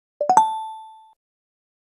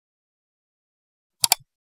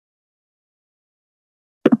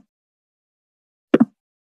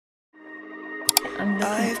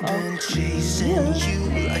I've been chasing you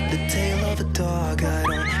like the tail of a dog. I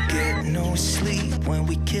don't get no sleep when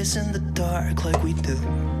we kiss in the dark like we do.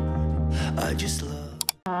 I just love.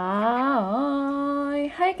 Hi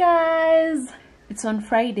guys, it's on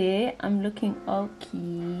Friday. I'm looking all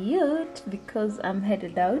cute because I'm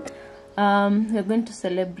headed out. We're going to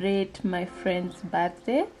celebrate my friend's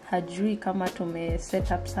birthday. Hajui kama tume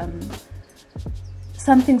set up something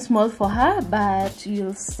small for her, but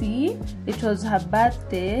you'll see. It was her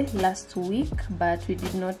birthday last week, but we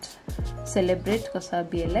did not celebrate because there'll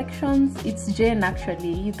be elections. It's Jane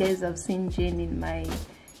actually. You guys have seen Jane in my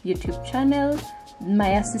YouTube channel.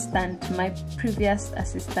 My assistant, my previous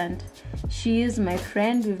assistant, she is my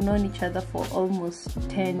friend. We've known each other for almost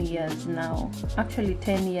 10 years now, actually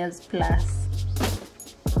 10 years plus.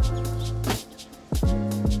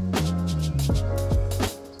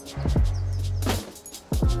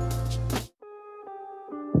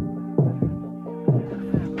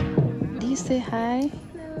 Do you say hi?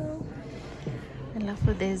 Hello. I love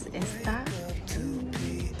that there's Esther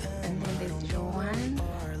and then there's Joanne.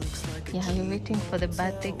 Yeah, you're waiting for the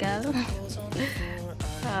birthday girl.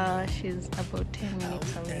 She's about 10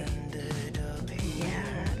 minutes away.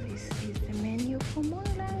 Yeah, this is the menu for more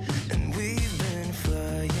lunch. And we've been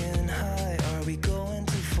flying high. Are we going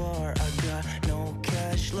too far? I got no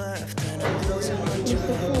cash left and I'm losing my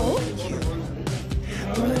job.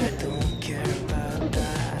 But I don't care about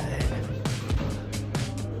that.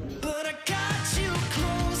 But I got you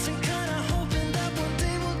close and kinda hoping that one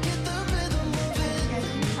day we'll get the rhythm of it.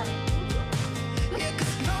 Yeah,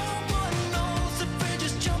 'cause no one knows if we're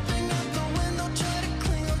just jumping out the window, try to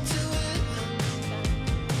cling on to it.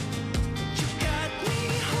 You got me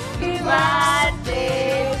hoping. Happy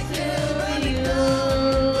birthday to you.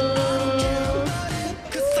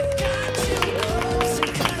 'Cause I got you close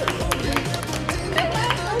and kinda hoping that one day we'll get the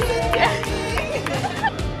rhythm of it.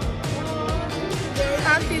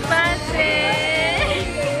 Happy birthday.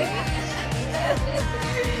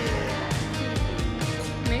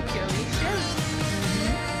 Make your wishes.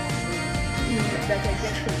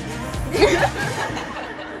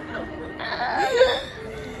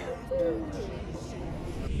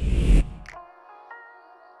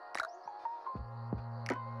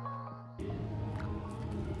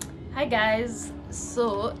 Hi guys,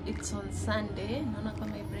 so it's on Sunday. Naona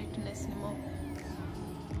kama brightness ni more.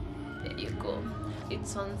 There you go.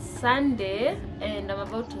 It's on Sunday and I'm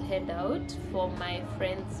about to head out for my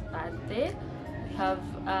friend's birthday. We have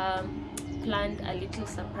planned a little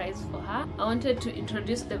surprise for her. I wanted to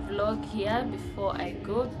introduce the vlog here before I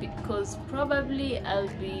go because probably I'll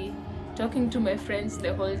be talking to my friends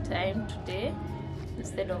the whole time today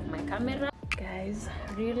instead of my camera. Guys,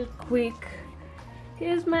 real quick,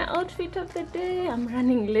 here's my outfit of the day. I'm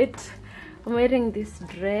running late. I'm wearing this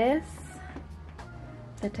dress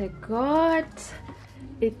that I got.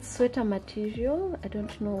 It's sweater material. I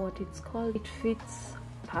don't know what it's called. It fits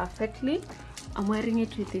perfectly. I'm wearing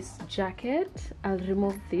it with this jacket. I'll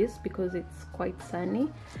remove this because it's quite sunny,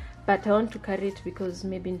 but I want to carry it because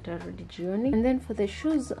maybe nitarudi jioni. And then for the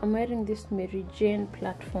shoes, I'm wearing this Mary Jane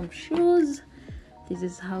platform shoes. This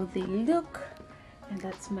is how they look, and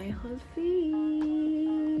that's my whole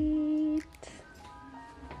feet.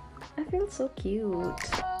 I feel so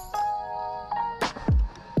cute.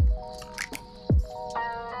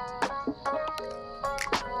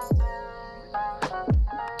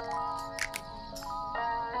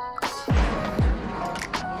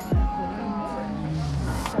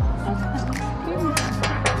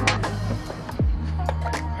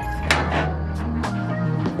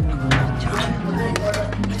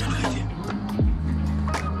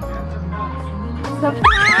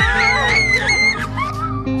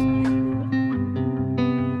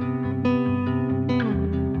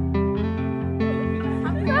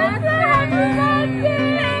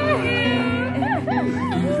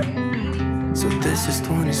 So this is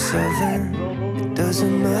 27. It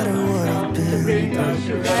doesn't matter what I've been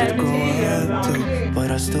through. Shit go up too,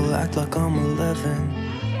 but I still act like I'm 11.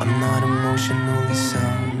 I'm not emotionally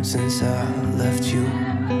sound since I left you.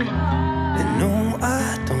 And no,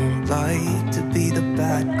 I don't like to be the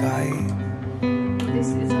bad guy. This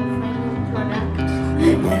is a final product.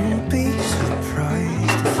 You won't be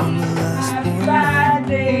surprised if I'm the last one.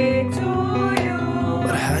 Birthday to you.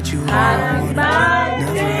 But I had you all I wanted, never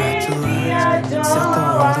had to last. Set the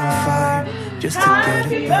world on fire just to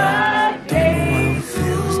get it back. Don't know how it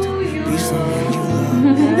feels to be someone you love,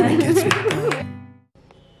 and it gets me down.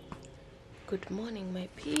 Good morning, my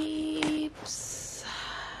peeps.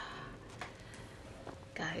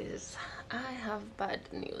 Guys, I have bad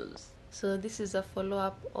news. So this is a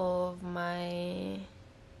follow-up of my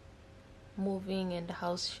moving and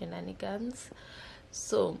house shenanigans.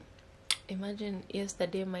 So imagine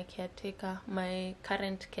yesterday my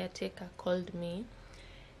current caretaker called me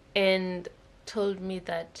and told me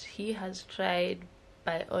that he has tried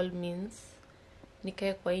by all means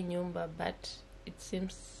nikae kwa hii nyumba, but it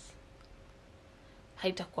seems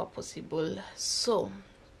haitakuwa possible. So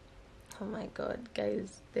oh my god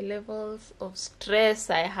guys, the levels of stress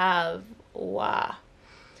I have, wow.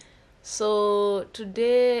 So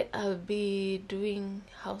today I'll be doing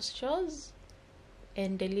house chores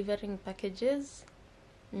and delivering packages.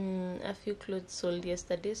 A few clothes sold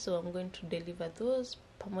yesterday, so I'm going to deliver those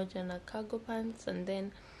pamoja na cargo pants, and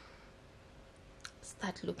then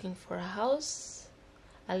start looking for a house.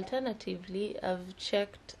 Alternatively, I've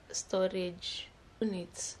checked storage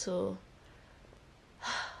units, so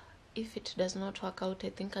if it does not work out, I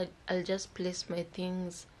think I'll just place my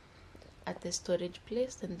things at the storage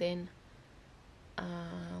place and then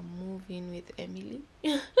move in with Emily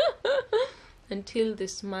until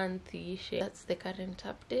this month. That's the current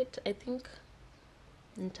update. I think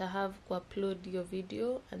to have to upload your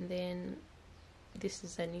video, and then this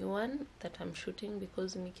is a new one that I'm shooting,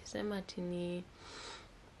 because nikisema ati ni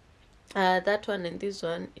that one and this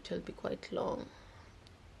one, it will be quite long.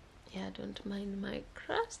 Yeah, don't mind my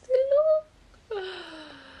crusty look.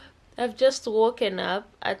 I've just woken up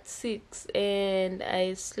at 6 and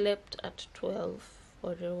I slept at 12,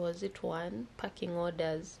 or was it 1, packing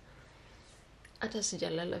orders. Hata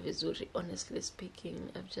sijalala vizuri, honestly speaking.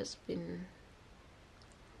 I've just been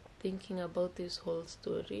thinking about this whole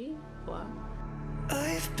story. Wow.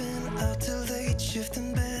 I've been out till late,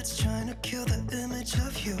 shifting beds, trying to kill the image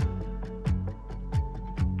of you.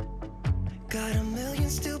 Got a million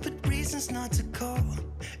stupid reasons not to call.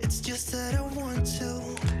 It's just that I want to.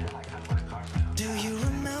 Do you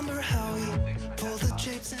remember how we pulled the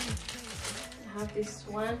drapes and I have this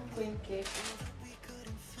one queen cake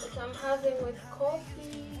that I'm having with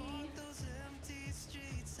coffee.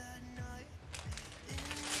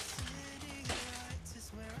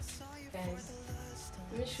 Guys,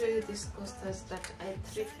 let me show you these coasters that I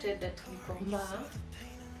thrifted at Gikomba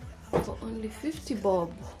for only 50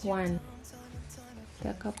 bob. One.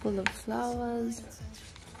 There are a couple of flowers,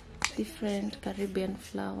 different Caribbean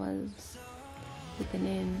flowers with the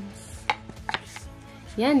names.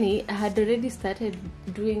 Yani, I had already started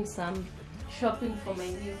doing some shopping for my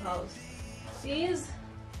new house. This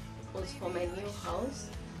was for my new house,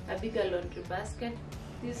 a bigger laundry basket,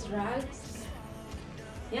 these rags.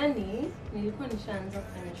 Yani, nilikuwa nishaanza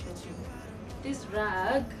kufanya shopping. This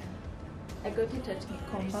rag, I got it at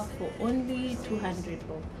Gikomba for only 200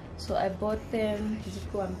 bob. So I bought them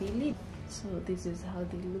zikuwa mbili. So this is how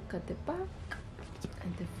they look at the back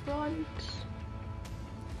and the front.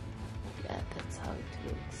 Yeah, that's how it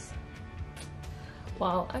looks.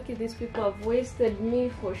 Wow, okay, these people have wasted me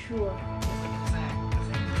for sure.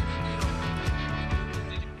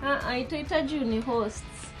 Itahitaji uni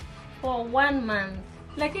hosts for 1 month.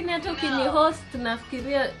 Lakini hata ukini host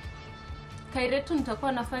nafikiria Kairetu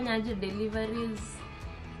nitakuwa nafanya aje deliveries.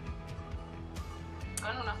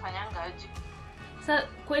 Kwani unafanyanga aje? Sa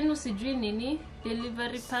kwenu sijui nini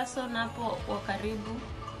delivery person hapo wa karibu.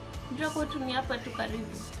 Njoo kwetu ni hapa tu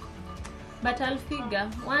karibu. But I'll figure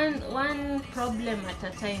one problem at a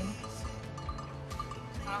time.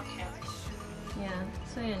 Okay. Yeah,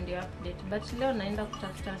 so hiyo ndio update. But leo naenda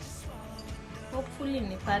kutafuta. Hopefully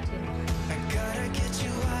nipate. I gotta get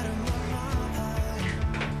you out of my mind.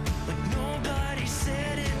 But nobody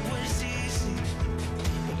said it was easy.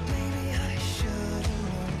 But maybe I should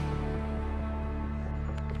have.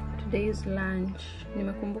 Today's lunch.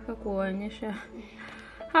 Nimekumbuka kuwaonyesha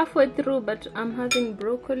halfway through, but I'm having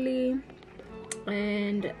broccoli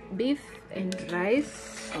and beef and rice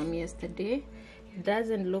from yesterday. It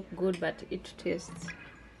doesn't look good, but it tastes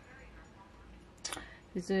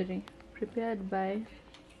vizuri. Prepared by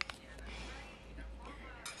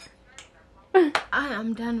I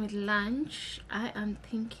am done with lunch. I am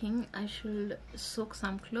thinking I should soak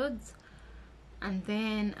some clothes and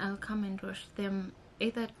then I'll come and wash them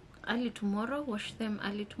either early tomorrow,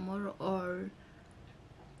 or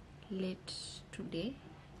late today.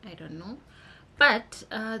 I don't know. But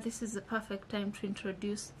this is the perfect time to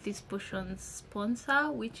introduce this portion's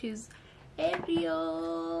sponsor, which is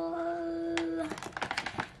Ariel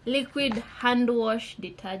liquid hand wash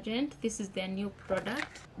detergent. This is their new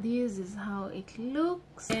product. This is how it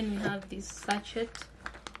looks. Then we have this sachet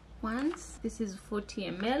ones. This is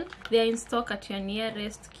 40 ml. They are in stock at your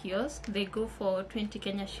nearest kiosk. They go for 20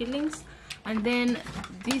 Kenya shillings. And then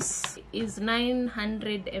this is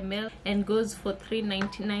 900 ml and goes for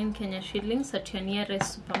 3.99 Kenya shillings at your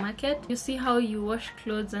nearest supermarket. You see how you wash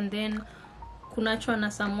clothes and then kunachwa na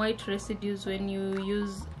some white residues when you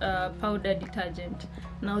use powder detergent.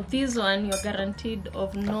 Now this one, you're guaranteed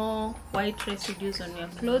of no white residues on your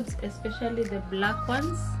clothes, especially the black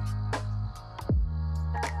ones.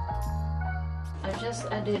 I've just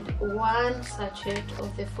added 1 sachet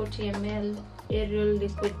of the 40 ml Ariel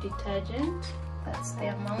liquid detergent. That's the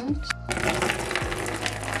amount.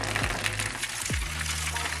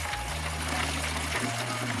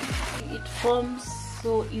 It forms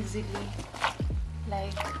so easily.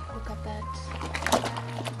 Like, look at that.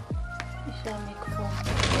 It shall make foam.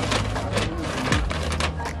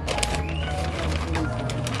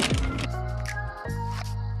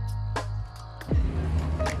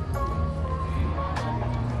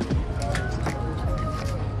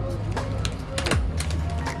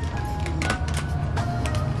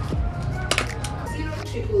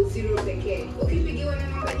 pekee. Ukipigiwa na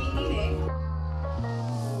namba nyingine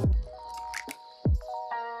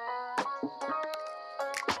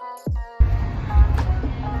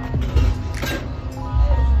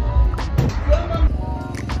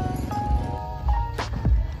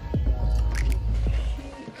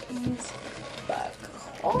back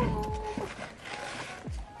home.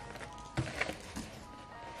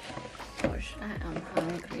 Gosh, I am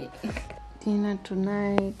hungry. Dinner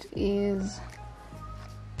tonight is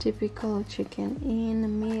typical chicken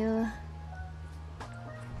in meal.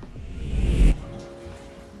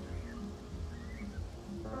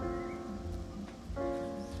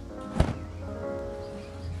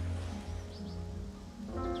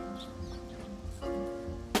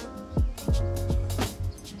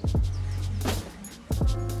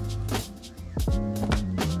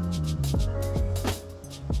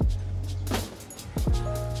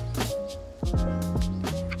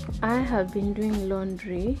 I have been doing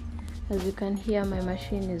laundry. As you can hear, my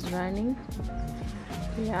machine is running,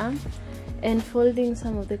 yeah, and folding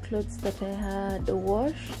some of the clothes that I had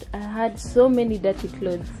washed. I had so many dirty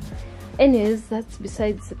clothes. Anyways, that's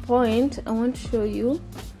besides the point. I want to show you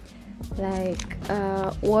like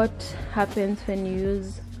what happens when you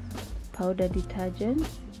use powder detergent,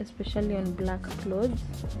 especially on black clothes.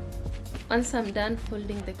 Once I'm done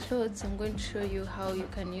folding the clothes, I'm going to show you how you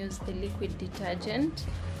can use the liquid detergent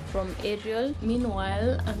from Ariel.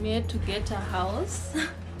 Meanwhile, I'm here to get a house.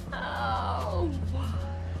 Oh.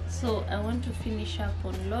 So I want to finish up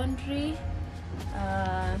on laundry,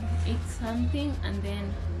 eat something, and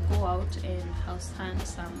then go out and house hunt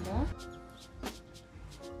some more.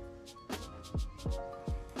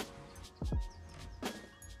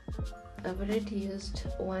 I've already used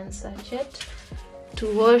 1 sachet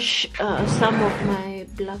to wash some of my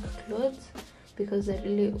black clothes because I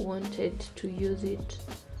really wanted to use it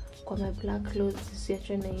for my black clothes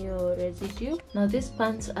isiachwe na hiyo residue. Now these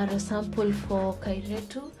pants are a sample for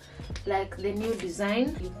Kairetu, like the new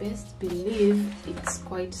design. You best believe it's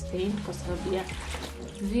quite stained kwa sababu ya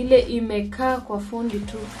vile imekaa kwa fundi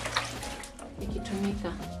tu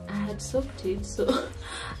ikitumika. I had soaked it, so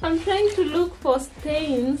I'm trying to look for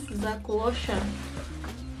stains za kuosha.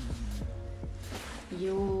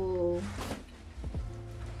 Yo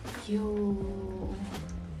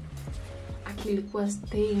akilikuwa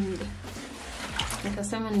stained,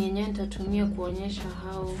 nikasema ni yenyewe nitatumia kuonyesha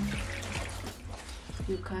how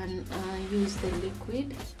you can use the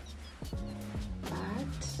liquid,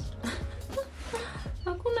 but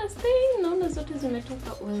hakuna stain. Naona zote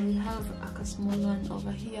zimetoka. Well, we have a small one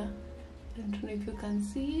over here. I don't know if you can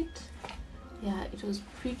see it. Yeah, it was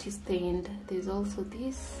pretty stained. There's also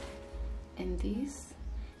this and this.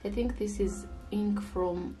 I think this is ink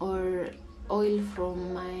from or oil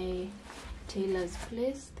from my tailor's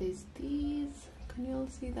place. There's these. Can you all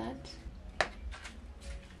see that?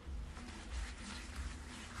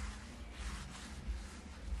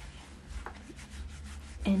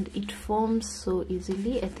 And it forms so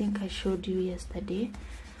easily. I think I showed you yesterday,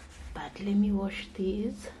 but let me wash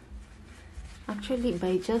these. Actually,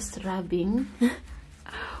 by just rubbing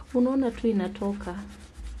unaona tu inatoka,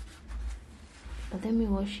 but let me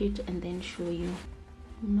wash it and then show you.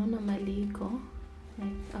 Unaona mali iko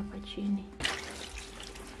like hapa chini.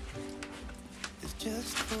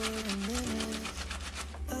 Just for a minute,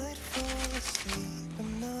 I'd fall asleep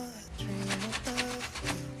and not dream about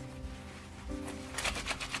you.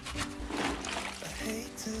 I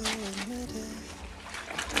hate to admit it,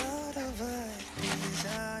 out of ideas,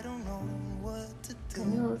 I don't know what to do.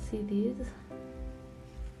 Can you all see these?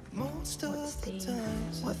 Most of the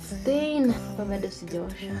times What stain? Bado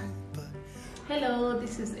sijaosha. Hello,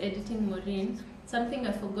 this is Editing Maureen. Something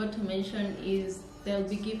I forgot to mention is there will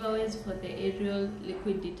be giveaways for the Ariel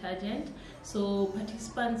liquid detergent, so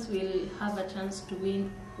participants will have a chance to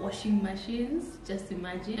win washing machines, just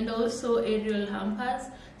imagine, and also Ariel hampers.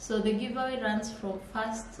 So the giveaway runs from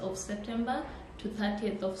 1st of September to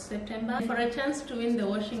 30th of September. For a chance to win the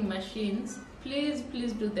washing machines, please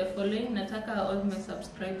do the following. Nataka all my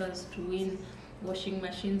subscribers to win washing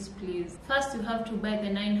machines, please. First, you have to buy the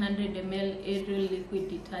 900 ml Ariel liquid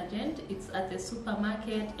detergent. It's at the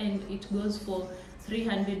supermarket and it goes for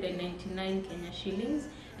 399 Kenya shillings.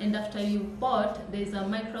 And after you've bought, there's a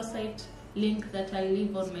microsite link that I'll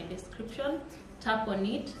leave on my description. Tap on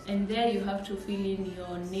it and there you have to fill in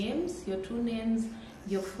your names, your 2 names,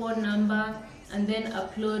 your phone number, and then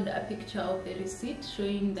upload a picture of the receipt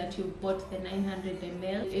showing that you bought the 900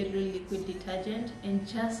 ml Ariel liquid detergent. And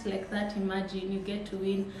just like that, imagine you get to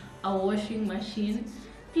win a washing machine.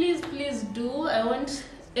 Please do. I want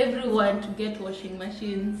everyone to get washing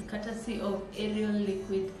machines courtesy of Ariel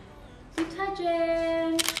liquid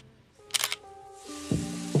detergent.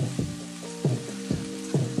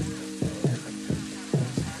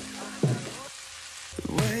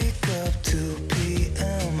 Wake up 2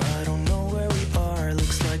 p.m. I don't know where we are.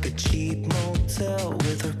 Looks like a cheap motel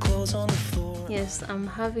with our clothes on the floor. Yes, I'm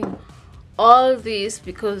having all this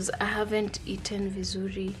because I haven't eaten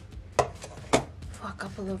vizuri for a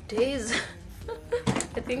couple of days.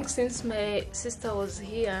 I think since my sister was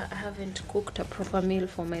here, I haven't cooked a proper meal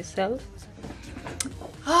for myself.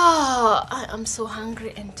 I am so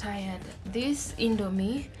hungry and tired. This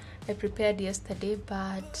Indomie I prepared yesterday,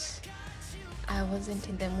 but I wasn't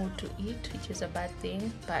in the mood to eat, which is a bad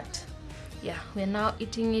thing. But yeah, we're now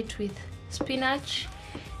eating it with spinach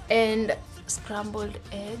and scrambled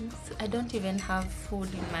eggs. I don't even have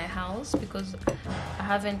food in my house because I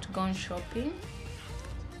haven't gone shopping.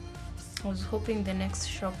 I was hoping the next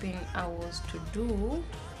shopping I was to do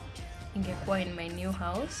ingekuwa in my new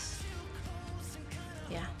house.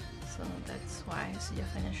 Yeah, so that's why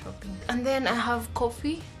sijafanya shopping. And then I have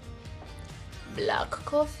coffee, black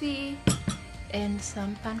coffee, and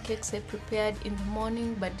some pancakes I prepared in the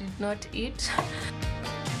morning but did not eat.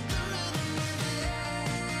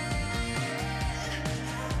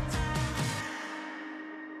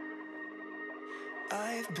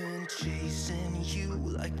 I've been chasing you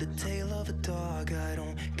like the tail of a dog. I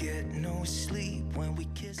don't get no sleep when we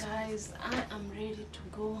kiss. Guys, I am ready to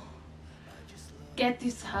go get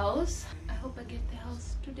this house. I hope I get the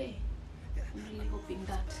house today. I'm really hoping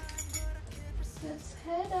that. Let's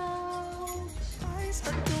head out. I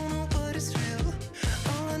don't know what is real.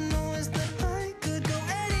 All I know is that I could go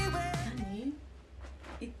anywhere. Honey,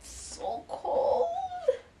 it's so cold.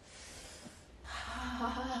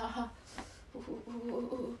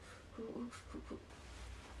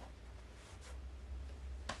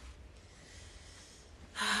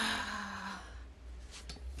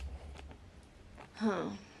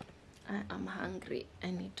 I am hungry.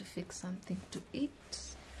 I need to fix something to eat.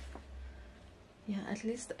 Yeah, at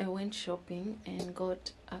least I went shopping and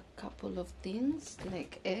got a couple of things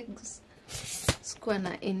like eggs.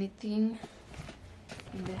 Squana anything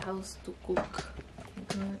in the house to cook.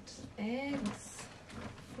 Got eggs,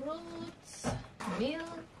 fruits,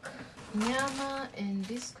 milk, nyama, and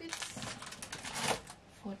biscuits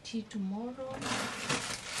for tea tomorrow.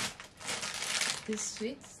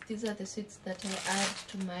 These are the sweets that I add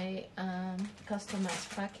to my customers'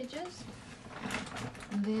 packages.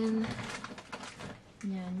 And then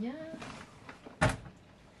nyanya.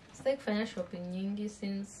 It's like financial shopping nyingi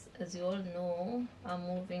since, as you all know, I'm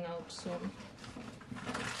moving out soon.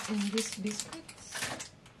 And these biscuits.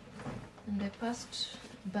 And I passed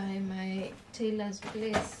by my tailor's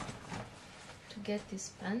place to get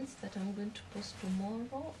these pants that I'm going to post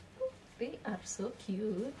tomorrow. They are so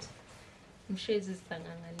cute. I'm sure this is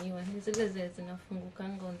tanganganiwa. These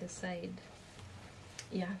zinafungukanga on the side.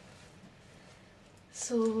 Yeah.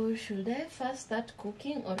 So should I first start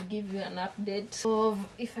cooking or give you an update of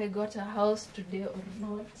if I got a house today or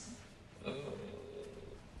not?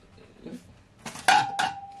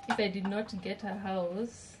 If I did not get a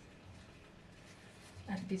house,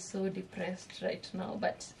 I'd be so depressed right now.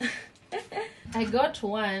 But I got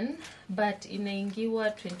one, but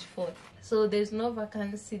inaingiwa 24th. So there's no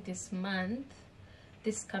vacancy this month,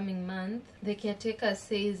 this coming month. The caretaker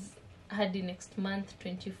says hadi next month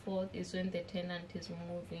 24th is when the tenant is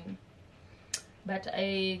moving. But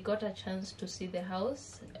I got a chance to see the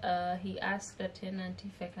house. He asked a tenant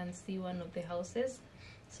if I can see one of the houses,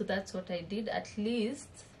 so that's what I did. At least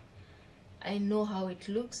I know how it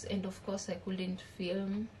looks, and of course I couldn't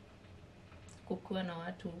film kukuwa na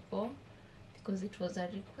watu huko because it was a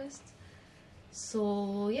request.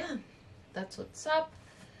 So yeah, that's what's up.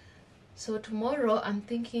 So tomorrow I'm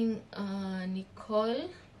thinking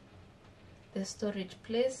Nicole the storage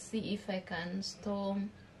place, see if I can store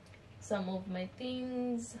some of my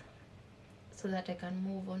things so that I can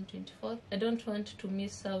move on 24th. I don't want to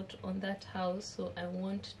miss out on that house, so I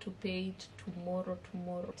want to pay it tomorrow.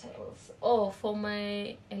 Oh, for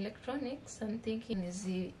my electronics I'm thinking is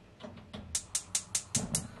the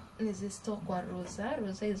store kwa Rosa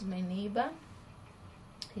is my neighbor.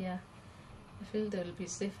 Yeah, I feel they'll be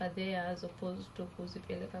safer there as opposed to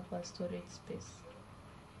kuzipeleka kwa storage space.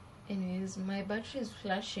 Anyways, my battery is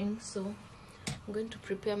flashing, so I'm going to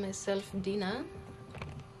prepare myself dinner.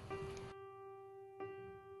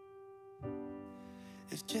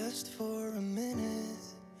 If just for a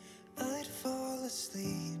minute I'd fall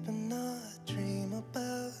asleep and not dream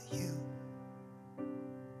about you.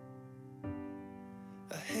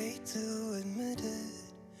 I hate to admit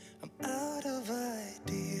it, I'm out of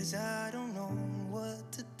ideas, I don't know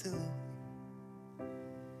what to do.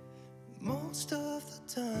 Most of the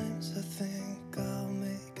times I think I'll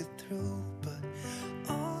make it through, but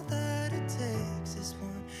all that it takes is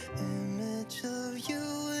one image of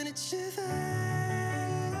you and it shivers.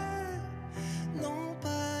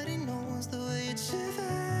 Nobody knows the way it shivers.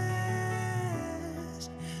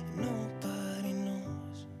 Nobody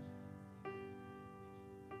knows.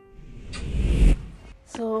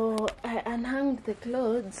 So I unhung the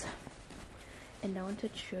clothes and I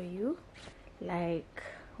wanted to show you, like,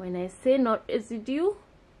 when I say not residue,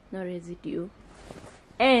 no residue.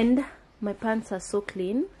 And my pants are so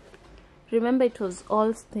clean. Remember, it was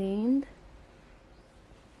all stained.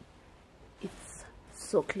 It's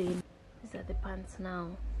so clean. These are the pants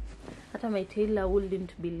now. Hata my tailor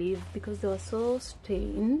wouldn't believe because they were so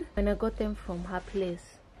stained when I got them from her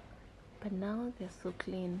place. But now they're so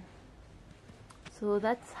clean. So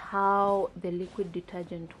that's how the liquid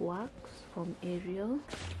detergent works from Ariel.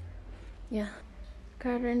 Yeah.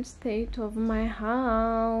 Current state of my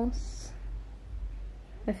house.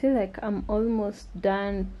 I feel like I'm almost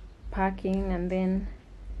done packing, and then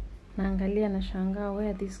naangalia na shanga where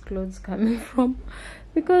are these clothes coming from,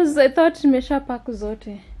 because I thought nimesha pack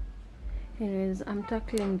zote. Anyways, I'm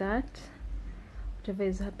tackling that. Whatever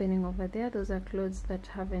is happening over there, those are clothes that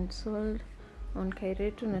haven't sold on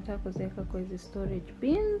Kairetu. Nataka kuziweka kwa hizi storage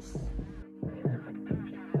bins.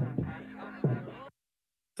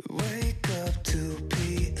 Wake up 2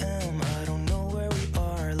 p.m. I don't know where we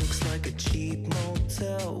are. Looks like a cheap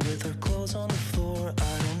motel with our clothes on the floor.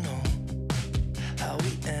 I don't know how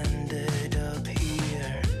we ended up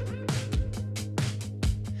here.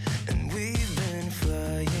 And we've been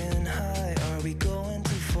flying high. Are we going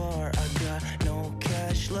too far? I got no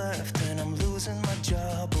cash left and I'm losing my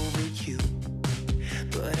job over you.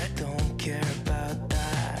 But I don't care about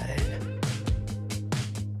that.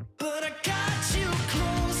 But I got you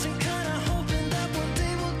close and kinda hoping that one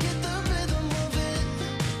day we'll get the rhythm of it.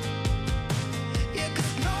 Yeah,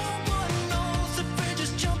 'cause no one knows if we're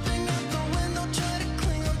just jumping out the window, try to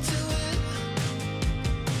cling on to it.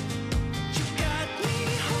 You got me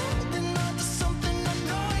holding on to something I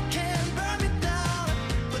know it can burn me down,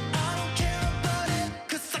 but I don't care about it,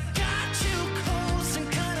 'cause I got you close and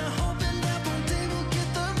kinda hoping that one day we'll get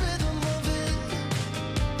the rhythm of it.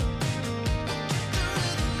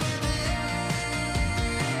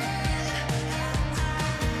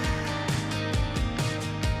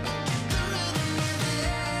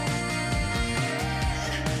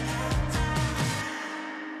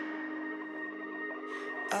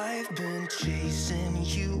 I've been chasing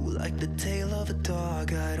you like the tail of a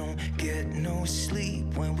dog. I don't get no sleep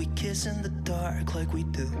when we kiss in the dark like we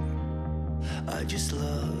do. I just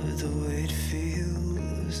love the way it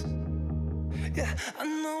feels. Yeah, I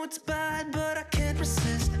know it's bad, but I can't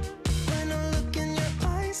resist. When I look in your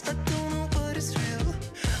eyes, I don't know what is real.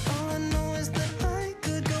 All I know is that I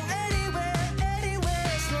could go anywhere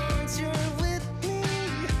as long as you're with me.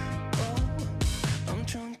 Oh, I'm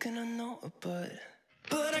drunk and I know it, but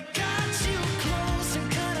I got you close and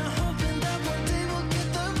kinda hoping that one day we'll get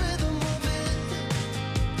the rhythm of it.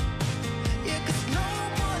 Yeah, 'cause no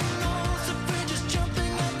one knows if we're just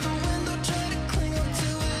jumping out the window, try to cling on to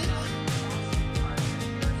it.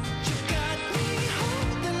 You got me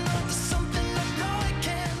holding on to something I know I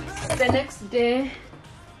can. The next day,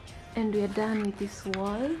 and we're done with this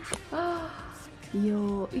wall. Oh,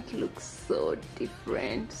 yo, it looks so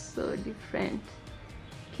different, so different.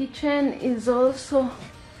 Kitchen is also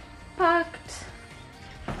packed,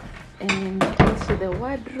 and also the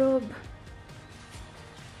wardrobe.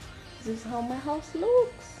 This is how my house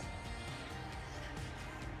looks.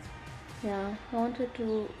 Yeah, I wanted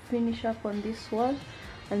to finish up on this wall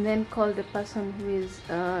and then call the person who is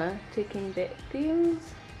taking the things.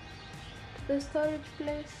 the storage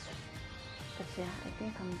place. But yeah, I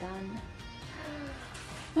think I'm done.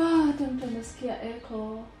 Ah, don't scare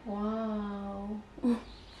echo. Wow.